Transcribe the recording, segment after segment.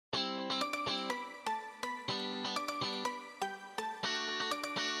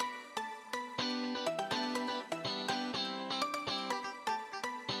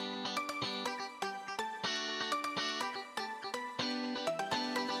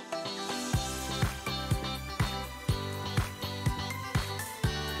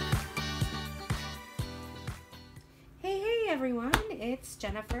everyone, it's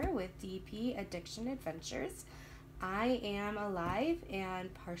Jennifer with DP Addiction Adventures. I am alive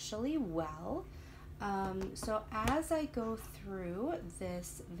and partially well. So as I go through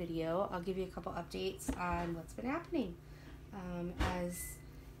this video, I'll give you a couple updates on what's been happening, as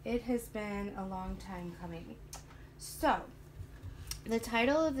it has been a long time coming. So the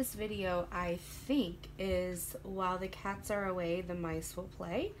title of this video, I think, is While the Cats Are Away, the Mice Will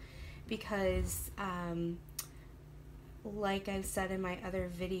Play, because like I've said in my other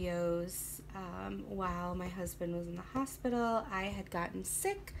videos, while my husband was in the hospital, I had gotten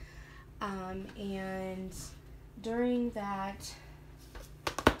sick, and during that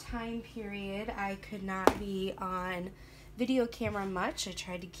time period, I could not be on video camera much. I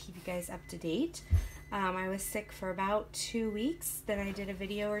tried to keep you guys up to date. I was sick for about 2 weeks, then I did a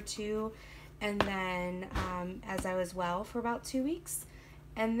video or two, and then as I was well for about 2 weeks,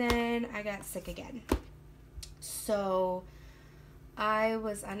 and then I got sick again. So I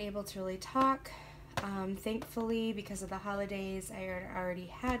was unable to really talk. Thankfully, because of the holidays, I already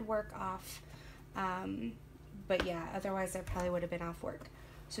had work off. But yeah, otherwise I probably would have been off work.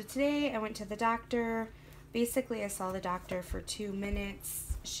 So today I went to the doctor. Basically, I saw the doctor for 2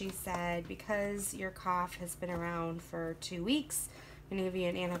 minutes. She said, because your cough has been around for 2 weeks, I'm going to give you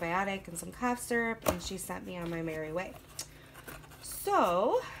an antibiotic and some cough syrup, and she sent me on my merry way.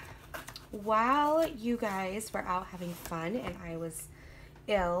 So while you guys were out having fun and I was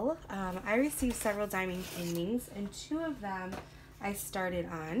ill, I received several diamond paintings, and 2 of them I started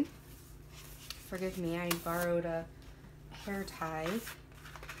on. Forgive me, I borrowed a hair tie.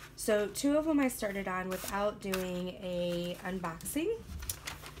 So 2 of them I started on without doing a unboxing.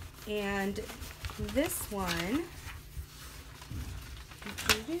 And this one,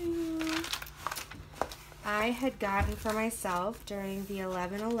 I had gotten for myself during the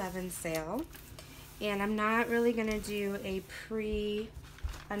 11/11 sale, and I'm not really going to do a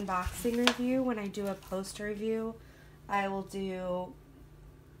pre-unboxing review. When I do a post review, I will do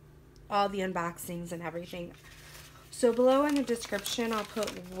all the unboxings and everything. So below in the description, I'll put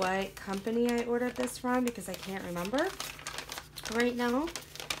what company I ordered this from, because I can't remember right now,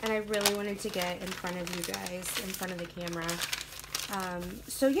 and I really wanted to get in front of you guys, in front of the camera.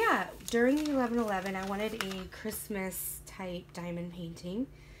 So yeah, during the 11/11, I wanted a Christmas type diamond painting,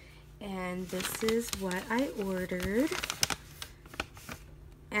 and this is what I ordered.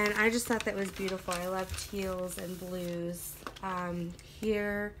 And I just thought that was beautiful. I love teals and blues.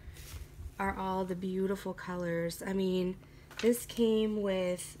 Here are all the beautiful colors. I mean, this came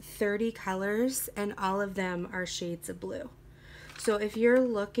with 30 colors, and all of them are shades of blue. So if you're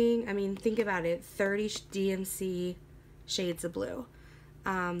looking, I mean, think about it, 30 DMC shades of blue.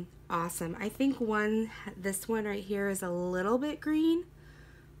 Awesome. I think this one right here is a little bit green,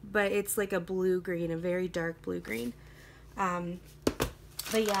 but it's like a blue green, a very dark blue green. But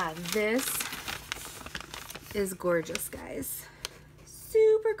yeah, this is gorgeous, guys.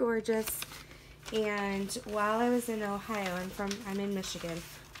 Super gorgeous. And while I was in Ohio, I'm in Michigan.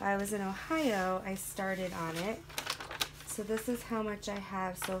 While I was in Ohio, I started on it. So this is how much I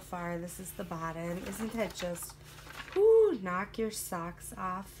have so far. This is the bottom. Isn't that just, whoo, knock your socks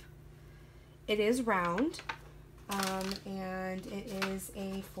off? It is round, and it is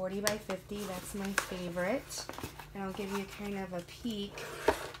a 40 by 50. That's my favorite. And I'll give you kind of a peek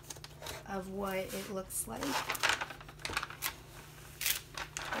of what it looks like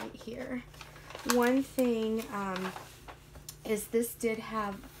right here. One thing is this did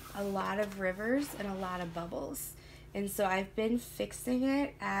have a lot of rivers and a lot of bubbles. And so I've been fixing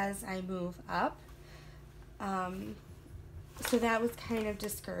it as I move up. So that was kind of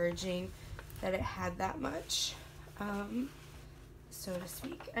discouraging that it had that much, so to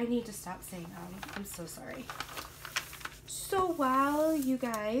speak. I need to stop saying I'm so sorry. So while you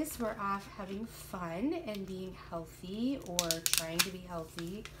guys were off having fun and being healthy, or trying to be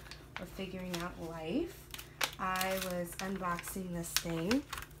healthy, or figuring out life, I was unboxing this thing.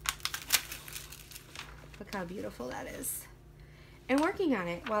 Look how beautiful that is. And working on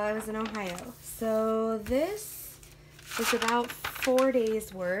it while I was in Ohio. So this is about 4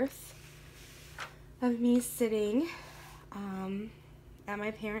 days worth of me sitting at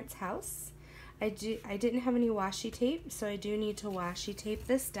my parents' house. I didn't have any washi tape, so I do need to washi tape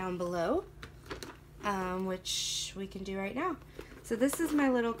this down below, which we can do right now. So this is my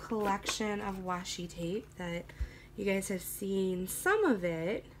little collection of washi tape that you guys have seen some of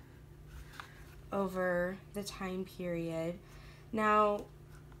it over the time period. Now,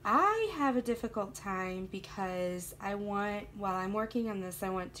 I have a difficult time because while I'm working on this, I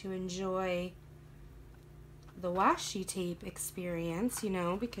want to enjoy the washi tape experience, you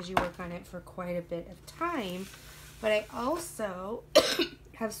know, because you work on it for quite a bit of time. But I also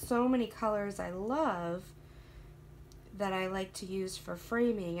have so many colors I love that I like to use for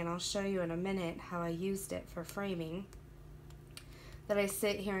framing, and I'll show you in a minute how I used it for framing, that I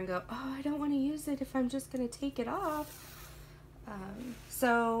sit here and go, oh, I don't want to use it if I'm just going to take it off.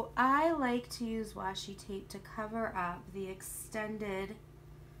 So I like to use washi tape to cover up the extended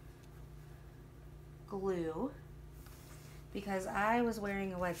glue, because I was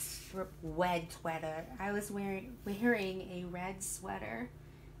wearing a wet sweater. I was wearing a red sweater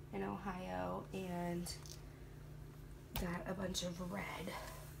in Ohio and got a bunch of red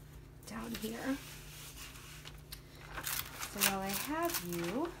down here. So while I have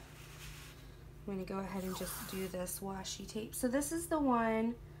you, I'm going to go ahead and just do this washi tape. So this is the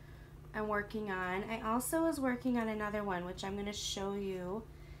one I'm working on. I also was working on another one, which I'm going to show you,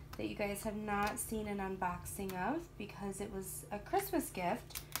 that you guys have not seen an unboxing of, because it was a Christmas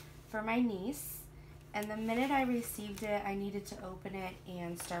gift for my niece. And the minute I received it, I needed to open it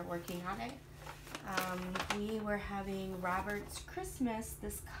and start working on it. We were having Robert's Christmas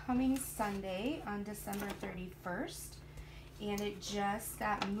this coming Sunday on December 31st. And it just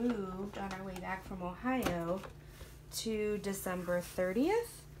got moved on our way back from Ohio to December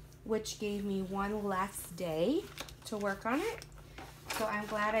 30th, which gave me one less day to work on it. So I'm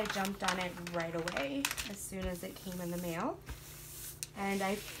glad I jumped on it right away as soon as it came in the mail. And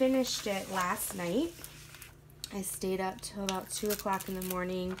I finished it last night. I stayed up till about 2 o'clock in the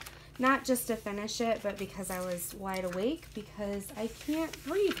morning, not just to finish it, but because I was wide awake, because I can't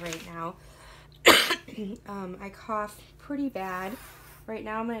breathe right now. I cough pretty bad. Right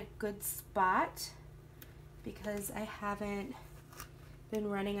now I'm in a good spot because I haven't been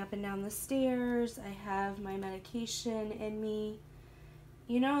running up and down the stairs. I have my medication in me.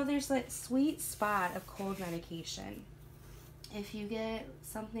 You know, there's that sweet spot of cold medication. If you get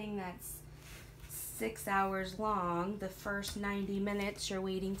something that's 6 hours long, the first 90 minutes you're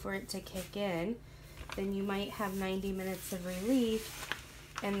waiting for it to kick in, then you might have 90 minutes of relief,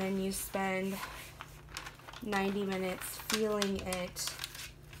 and then you spend 90 minutes feeling it,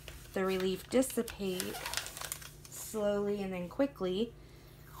 the relief dissipate slowly and then quickly,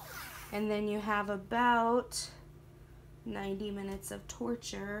 and then you have about 90 minutes of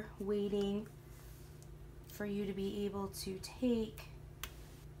torture waiting for you to be able to take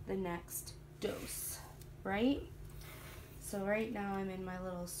the next dose, right? So right now I'm in my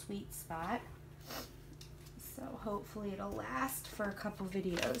little sweet spot. So hopefully it'll last for a couple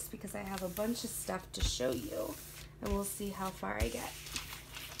videos, because I have a bunch of stuff to show you, and we'll see how far I get.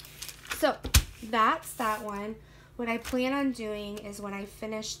 So that's that one. What I plan on doing is, when I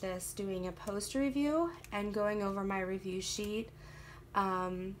finish this, doing a post review and going over my review sheet,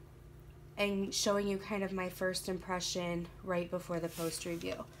 and showing you kind of my first impression right before the post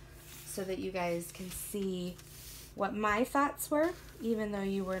review, so that you guys can see what my thoughts were, even though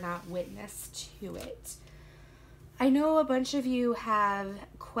you were not witness to it. I know a bunch of you have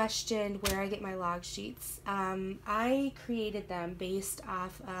questioned where I get my log sheets. I created them based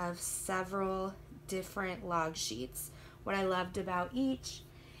off of several different log sheets, what I loved about each,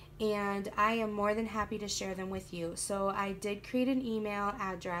 and I am more than happy to share them with you. So I did create an email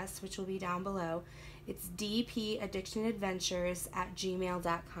address, which will be down below. It's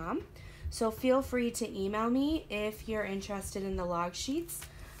dpaddictionadventures@gmail.com. So feel free to email me if you're interested in the log sheets.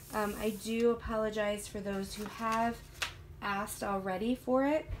 I do apologize for those who have asked already for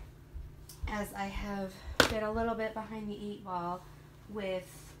it, as I have been a little bit behind the 8 ball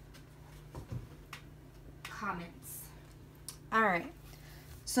with comments. Alright,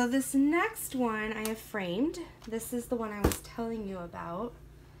 so this next one I have framed. This is the one I was telling you about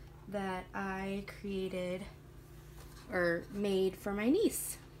that I created or made for my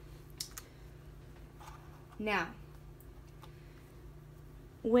niece. Now,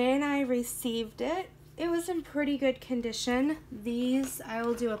 when I received it, it was in pretty good condition. These, I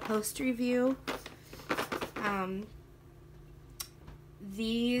will do a post review.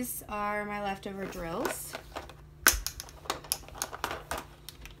 These are my leftover drills.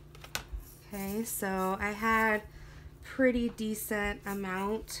 Okay, so I had pretty decent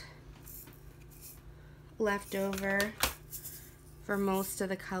amount left over for most of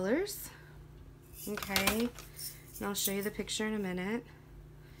the colors. Okay, and I'll show you the picture in a minute.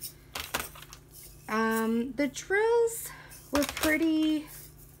 The drills were pretty,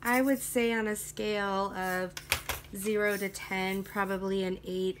 I would say, on a scale of 0 to 10, probably an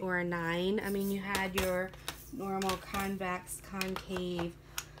 8 or a 9. I mean, you had your normal convex, concave,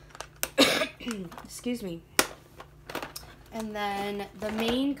 excuse me. And then the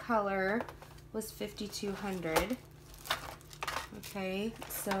main color was 5200. Okay,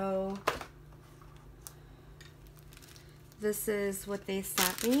 so this is what they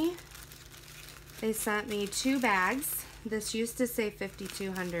sent me. They sent me 2 bags. This used to say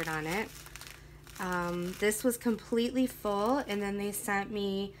 5,200 on it. This was completely full, and then they sent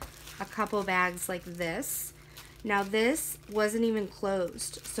me a couple bags like this. Now this wasn't even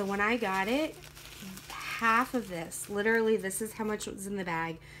closed, so when I got it, half of this, literally this is how much was in the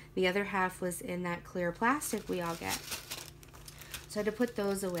bag. The other half was in that clear plastic we all get. So I had to put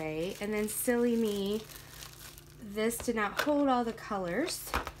those away, and then silly me, this did not hold all the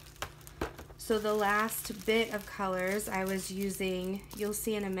colors. So the last bit of colors I was using, you'll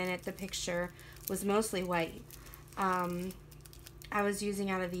see in a minute, the picture was mostly white. I was using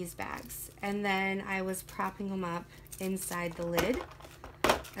out of these bags, and then I was propping them up inside the lid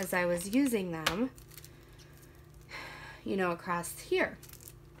as I was using them, you know, across here.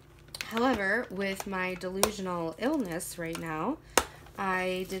 However, with my delusional illness right now,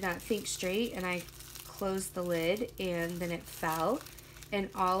 I did not think straight, and I closed the lid, and then it fell, and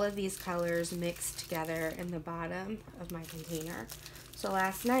all of these colors mixed together in the bottom of my container. So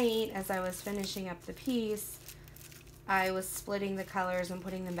last night, as I was finishing up the piece, I was splitting the colors and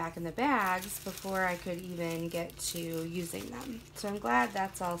putting them back in the bags before I could even get to using them. So I'm glad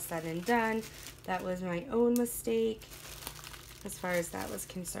that's all said and done. That was my own mistake as far as that was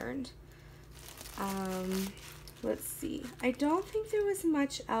concerned. Let's see. I don't think there was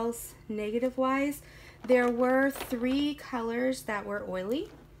much else negative-wise. There were 3 colors that were oily.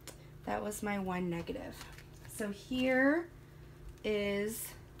 That was my one negative. So here is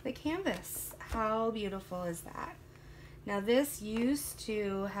the canvas. How beautiful is that? Now this used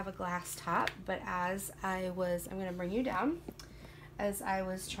to have a glass top, but as I'm going to bring you down, as I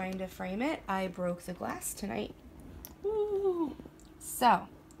was trying to frame it, I broke the glass tonight. Ooh. So,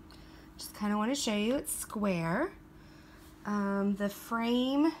 just kind of want to show you it's square. The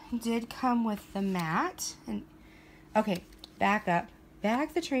frame did come with the mat. And okay, back up.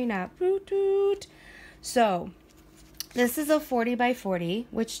 Back the train up. Doot, doot. So, this is a 40 by 40,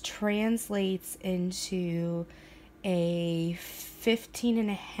 which translates into a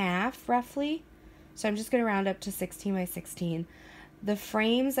 15.5 roughly. So I'm just going to round up to 16 by 16. The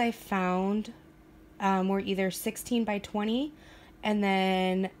frames I found were either 16 by 20, and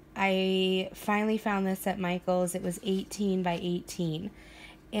then I finally found this at Michael's. It was 18 by 18.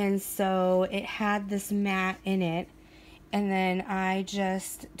 And so it had this mat in it. And then I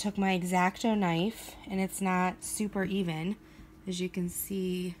just took my X-Acto knife, and it's not super even, as you can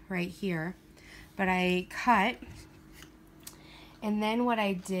see right here. But I cut, and then what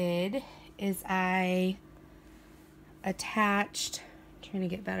I did is I attached, trying to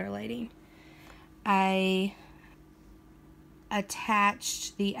get better lighting, I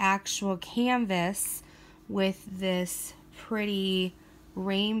attached the actual canvas with this pretty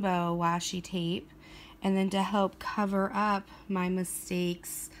rainbow washi tape, and then to help cover up my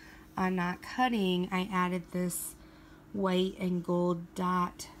mistakes on not cutting, I added this white and gold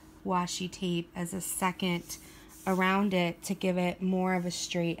dot washi tape as a second around it to give it more of a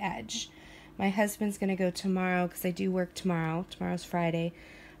straight edge. My husband's gonna go tomorrow because I do work tomorrow. Tomorrow's Friday.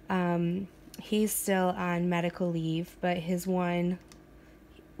 He's still on medical leave, but his one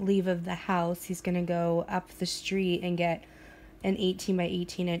leave of the house, he's gonna go up the street and get an 18 by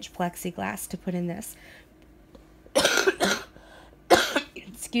 18 inch plexiglass to put in this.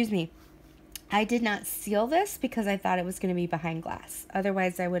 Excuse me. I did not seal this because I thought it was going to be behind glass.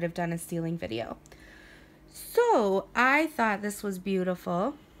 Otherwise, I would have done a sealing video. So, I thought this was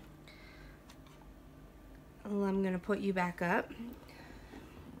beautiful. Well, I'm going to put you back up.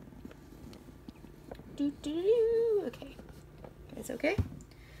 Okay. It's okay?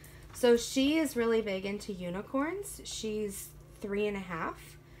 So, she is really big into unicorns. She's 3.5.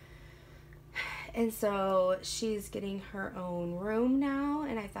 And so she's getting her own room now,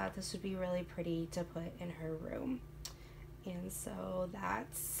 and I thought this would be really pretty to put in her room. And so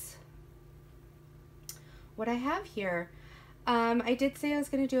that's what I have here. I did say I was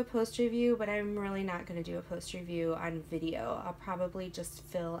going to do a post review, but I'm really not going to do a post review on video. I'll probably just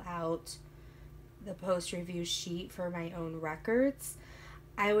fill out the post review sheet for my own records.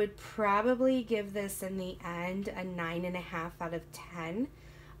 I would probably give this in the end a 9.5 out of 10.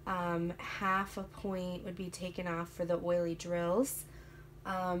 Half a point would be taken off for the oily drills.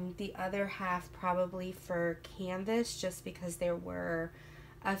 The other half probably for canvas, just because there were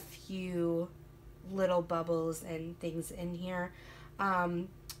a few little bubbles and things in here.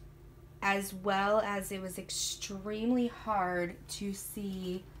 As well as it was extremely hard to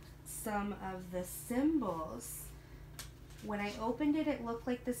see some of the symbols. When I opened it, it looked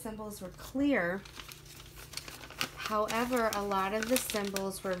like the symbols were clear. However, a lot of the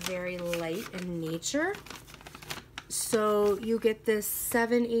symbols were very light in nature. So you get this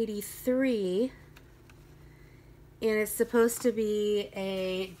 783, and it's supposed to be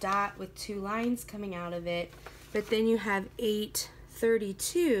a dot with 2 lines coming out of it, but then you have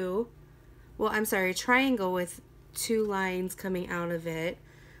 832, well, I'm sorry, a triangle with 2 lines coming out of it,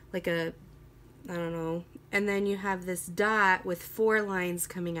 like a, I don't know, and then you have this dot with 4 lines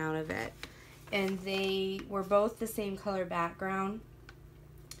coming out of it, and they were both the same color background.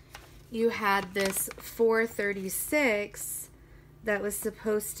 You had this 436 that was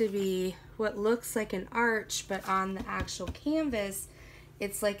supposed to be what looks like an arch, but on the actual canvas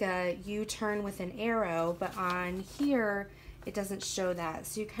it's like a U-turn with an arrow, but on here it doesn't show that,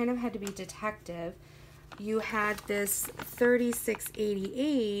 so you kind of had to be detective. You had this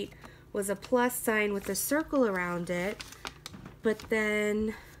 3688 was a plus sign with a circle around it, but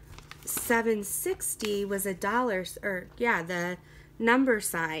then 760 was a dollar, or yeah, the number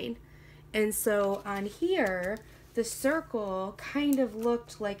sign. And so on here, the circle kind of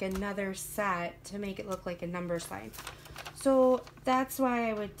looked like another set to make it look like a number sign. So that's why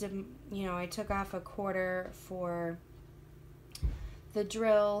I would, you know, I took off a quarter for the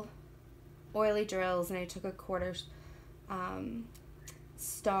drill, oily drills, and I took a quarter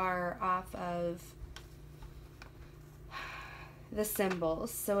star off of the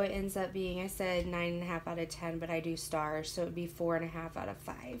symbols. So it ends up being, I said 9.5 out of 10, but I do stars, so it would be 4.5 out of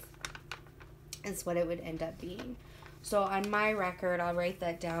 5 is what it would end up being. So on my record, I'll write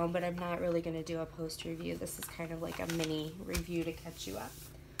that down, but I'm not really going to do a post review. This is kind of like a mini review to catch you up.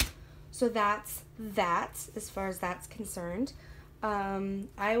 So that's that as far as that's concerned.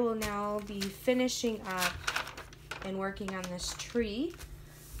 I will now be finishing up and working on this tree.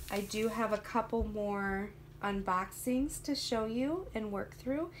 I do have a couple more unboxings to show you and work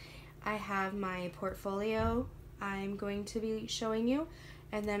through. I have my portfolio I'm going to be showing you,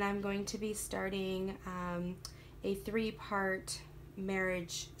 and then I'm going to be starting a 3-part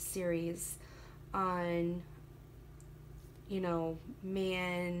marriage series on, you know,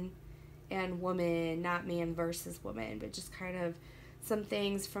 man and woman, not man versus woman, but just kind of some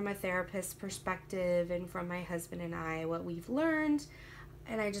things from a therapist's perspective and from my husband and I, what we've learned.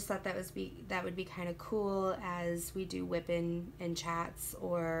 And I just thought that would be kind of cool as we do whip-in and chats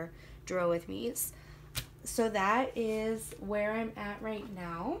or drill with me's. So that is where I'm at right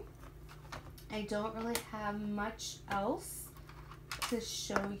now. I don't really have much else to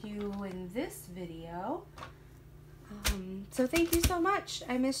show you in this video. So thank you so much.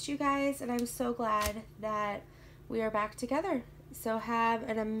 I missed you guys, and I'm so glad that we are back together. So have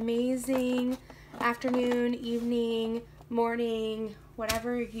an amazing afternoon, evening, morning,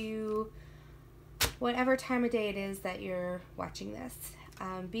 whatever time of day it is that you're watching this.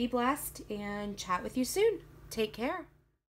 Be blessed, and chat with you soon. Take care.